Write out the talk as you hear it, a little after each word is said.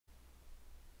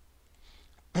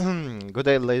Good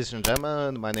day, ladies and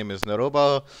gentlemen. My name is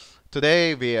Naruba.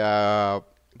 Today we are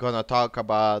gonna talk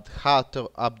about how to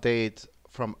update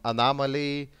from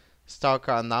Anomaly,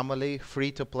 STALKER Anomaly,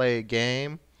 free-to-play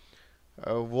game,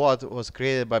 what was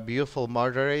created by beautiful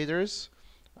moderators,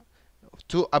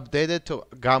 to update it to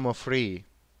Gamma free,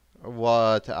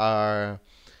 what are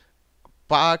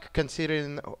pack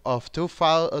considering of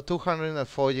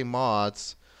 240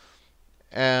 mods,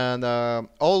 and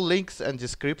all links and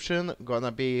description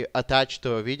gonna be attached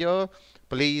to a video.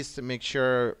 Please make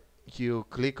sure you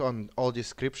click on all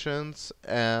descriptions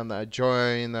and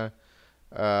join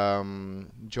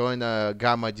Gamma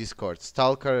Discord,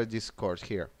 Stalker Discord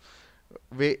here.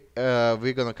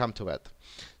 We're gonna come to that.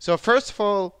 So first of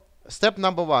all, step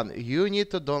number 1, you need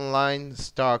to download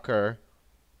Stalker,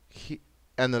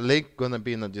 and the link gonna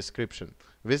be in the description.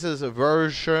 This is a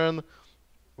version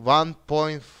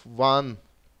 1.1.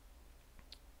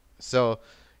 So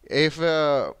if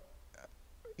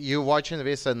you're watching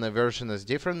this and the version is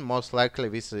different, most likely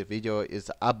this video is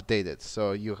updated,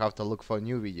 so you have to look for a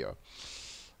new video.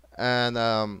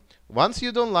 And once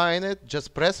you download it,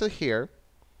 just press it here,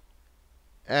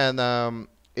 and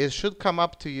it should come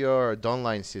up to your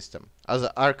download system as an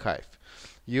archive.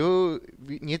 You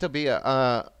need to be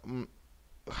have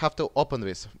to open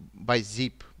this by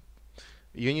zip.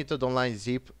 You need to download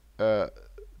zip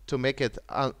to make it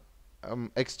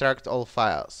extract all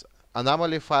files.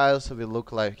 Anomaly files will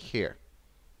look like here.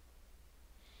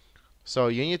 So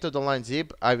you need to download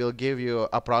zip. I will give you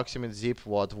approximate zip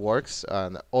what works,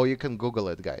 or you can Google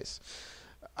it, guys.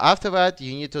 After that,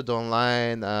 you need to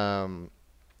download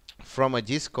from a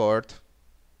Discord.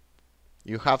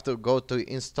 You have to go to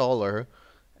installer,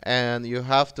 and you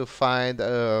have to find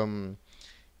download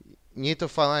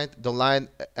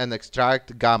and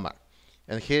extract Gamma.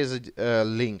 And here's a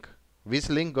link. This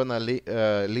link gonna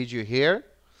lead you here.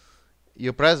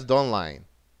 You press download,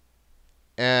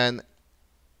 and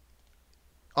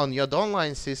on your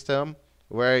download system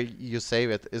where you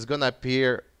save it is gonna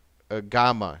appear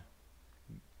Gamma.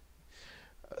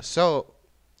 So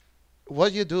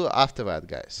what you do after that,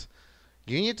 guys?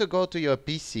 You need to go to your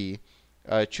PC,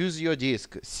 choose your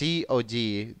disk, C or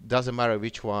D, doesn't matter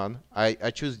which one.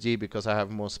 I choose D because I have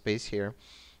more space here.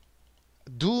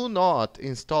 Do not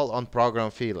install on program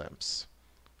films.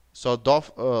 So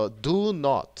do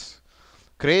not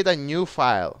create a new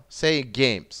file, say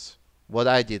games, what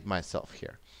I did myself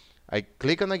here. I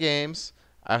click on the games,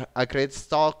 I create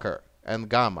Stalker and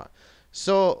Gamma.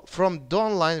 So from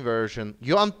download version,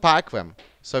 you unpack them.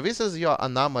 So this is your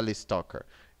Anomaly Stalker.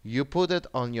 You put it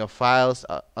on your files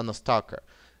on a Stalker.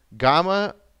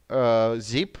 Gamma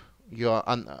zip, you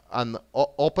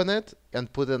open it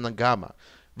and put it in a Gamma.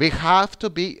 We have to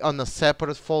be on a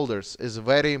separate folders. It's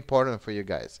very important for you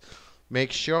guys.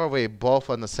 Make sure we both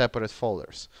on the separate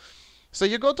folders. So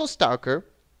you go to Stalker.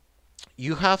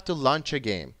 You have to launch a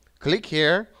game. Click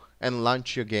here and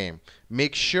launch your game.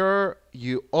 Make sure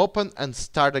you open and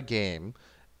start a game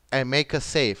and make a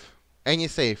save. Any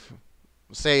save.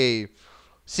 Say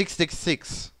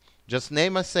 666. Just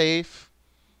name a save.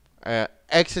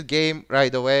 Exit game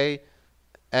right away.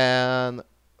 And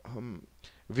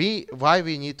why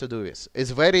we need to do this?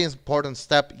 It's a very important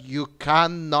step. You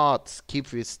cannot skip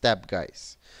this step,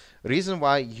 guys. Reason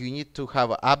why you need to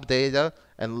have app data,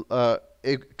 and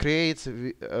it creates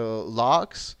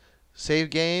logs, save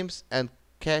games, and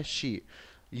cache.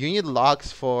 You need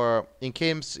logs for in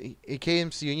case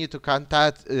you need to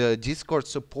contact Discord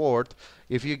support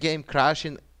if your game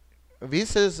crashing.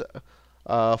 This is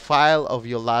a file of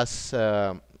your last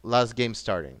game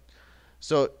starting.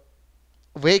 So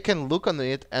we can look on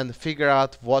it and figure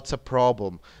out what's a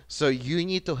problem. So you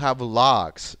need to have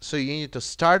logs. So you need to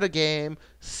start a game,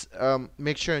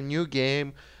 make sure a new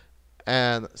game,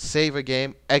 and save a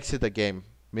game, exit a game.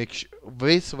 Make sure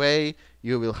this way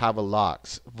you will have a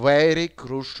logs. Very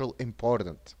crucial,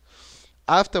 important.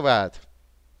 After that,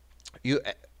 you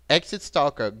exit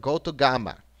Stalker, go to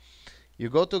Gamma. You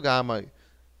go to Gamma.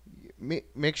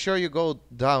 Make sure you go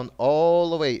down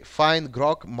all the way. Find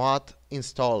Grok Mod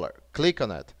Installer. Click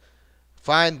on it.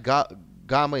 Find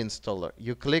Gamma Installer.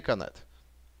 You click on it.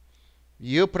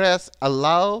 You press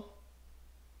Allow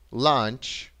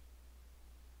Launch.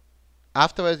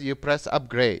 Afterwards, you press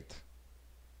Upgrade.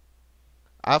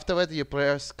 Afterwards, you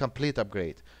press Complete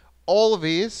Upgrade. All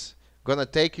these gonna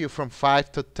take you from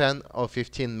 5 to 10 or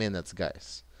 15 minutes,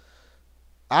 guys.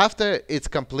 After it's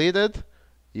completed,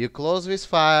 you close this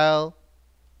file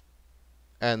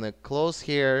and close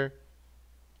here,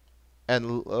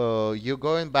 and you're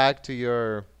going back to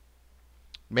your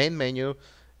main menu,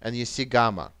 and you see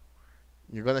Gamma.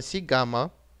 You're gonna see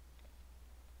Gamma.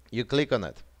 You click on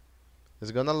it.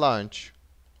 It's gonna launch.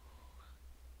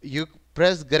 You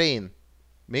press green.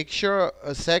 Make sure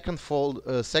a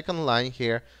second line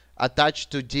here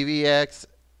attached to DVX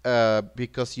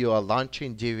because you are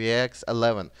launching DVX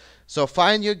 11. So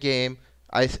find your game.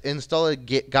 I installed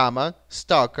Gamma,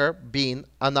 Stalker, Bean,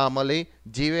 Anomaly,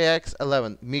 DVX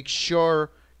 11. Make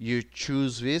sure you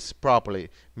choose this properly.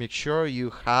 Make sure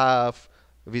you have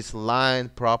this line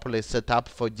properly set up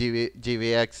for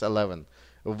DVX 11.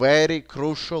 Very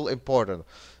crucial, important.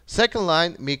 Second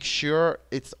line, make sure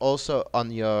it's also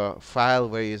on your file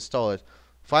where you install it.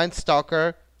 Find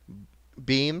Stalker,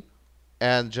 Bean,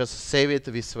 and just save it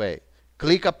this way.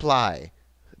 Click Apply.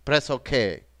 Press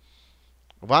OK.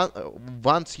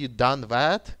 Once you've done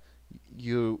that,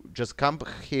 you just come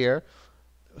here,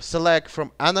 select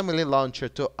from Anomaly Launcher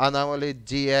to Anomaly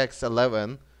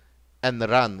DX11, and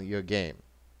run your game.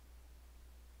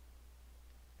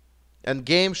 And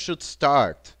game should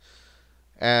start.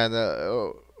 And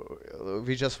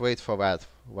we just wait for that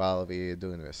while we're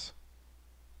doing this.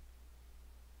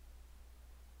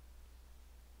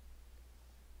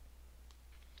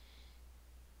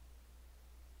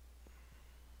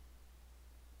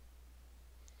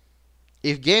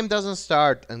 If game doesn't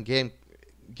start and game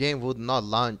would not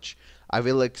launch, I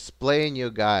will explain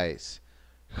you guys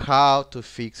how to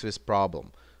fix this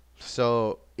problem.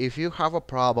 So if you have a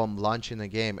problem launching a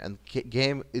game and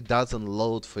game it doesn't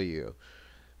load for you,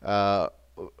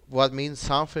 what means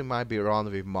something might be wrong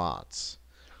with mods.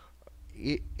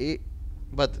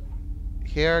 But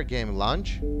here game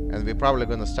launch, and we're probably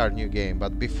gonna start new game.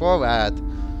 But before that,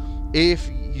 if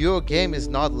your game is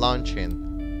not launching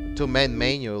to main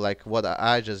menu like what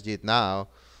I just did now,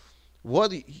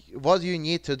 what do you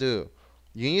need to do?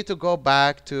 You need to go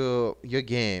back to your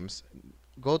games,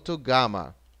 go to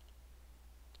Gamma,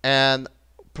 and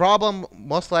problem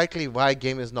most likely why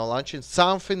game is not launching,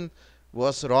 something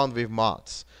was wrong with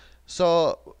mods.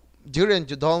 So during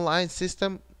the online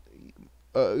system,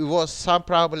 it was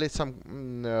probably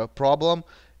some problem,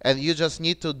 and you just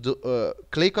need to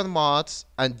click on mods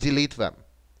and delete them.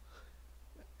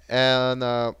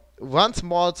 And once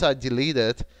mods are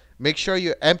deleted, make sure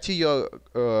you empty your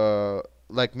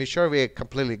make sure we're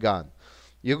completely gone.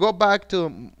 You go back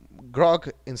to Grog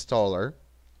installer,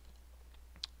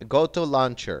 go to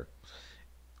launcher.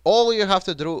 All you have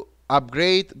to do,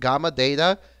 upgrade Gamma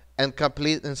data and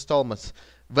complete installments.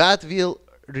 That will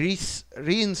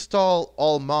reinstall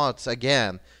all mods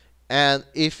again. And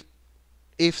if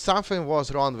something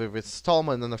was wrong with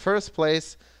installment in the first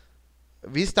place,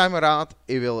 this time around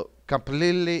it will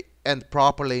completely and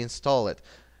properly install it.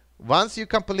 Once you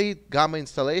complete Gamma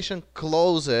installation,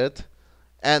 close it,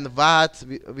 and that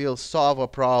will solve a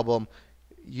problem.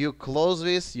 You close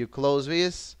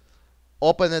this,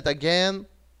 open it again,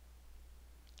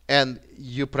 and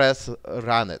you press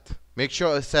run it. Make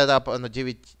sure it's set up on the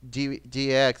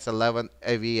DX11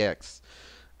 AVX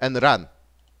and run.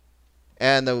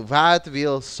 And that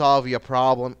will solve your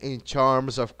problem in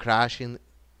terms of crashing,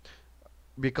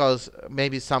 because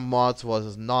maybe some mods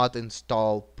was not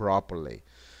installed properly.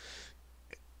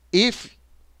 If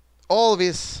all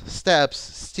these steps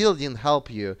still didn't help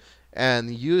you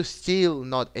and you still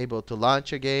not able to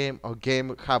launch a game, or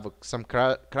game have some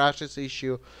crashes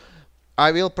issue,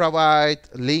 I will provide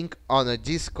link on a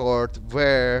Discord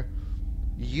where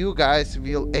you guys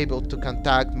will able to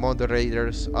contact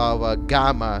moderators of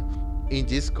Gamma in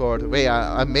Discord. We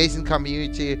are amazing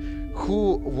community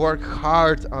who work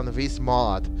hard on this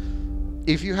mod.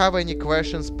 If you have any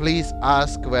questions, please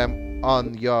ask them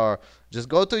on your. Just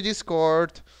go to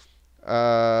Discord,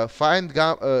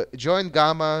 join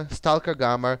Gamma, Stalker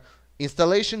Gamma.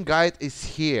 Installation guide is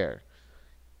here.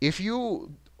 If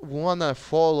you wanna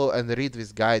follow and read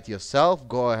this guide yourself,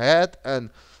 go ahead and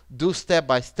do step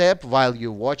by step while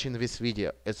you're watching this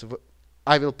video.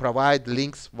 I will provide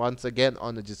links once again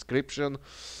on the description.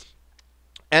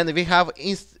 And we have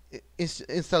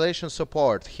installation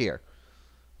support here.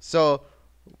 So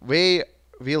we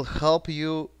will help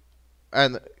you,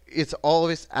 and it's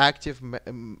always active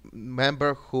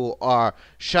member who are.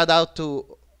 Shout out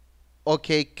to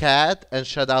OKCat and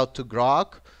shout out to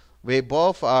Grok. We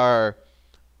both are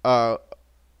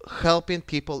helping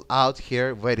people out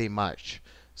here very much.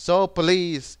 So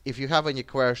please, if you have any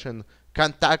question,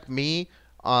 contact me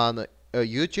on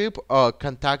YouTube or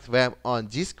contact them on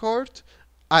Discord.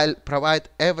 I'll provide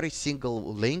every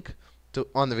single link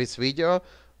on this video.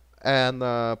 And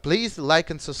please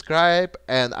like and subscribe,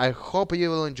 and I hope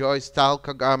you will enjoy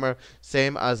Stalker Gamer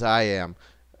same as I am.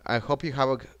 I hope you have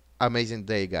an amazing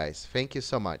day, guys. Thank you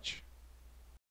so much.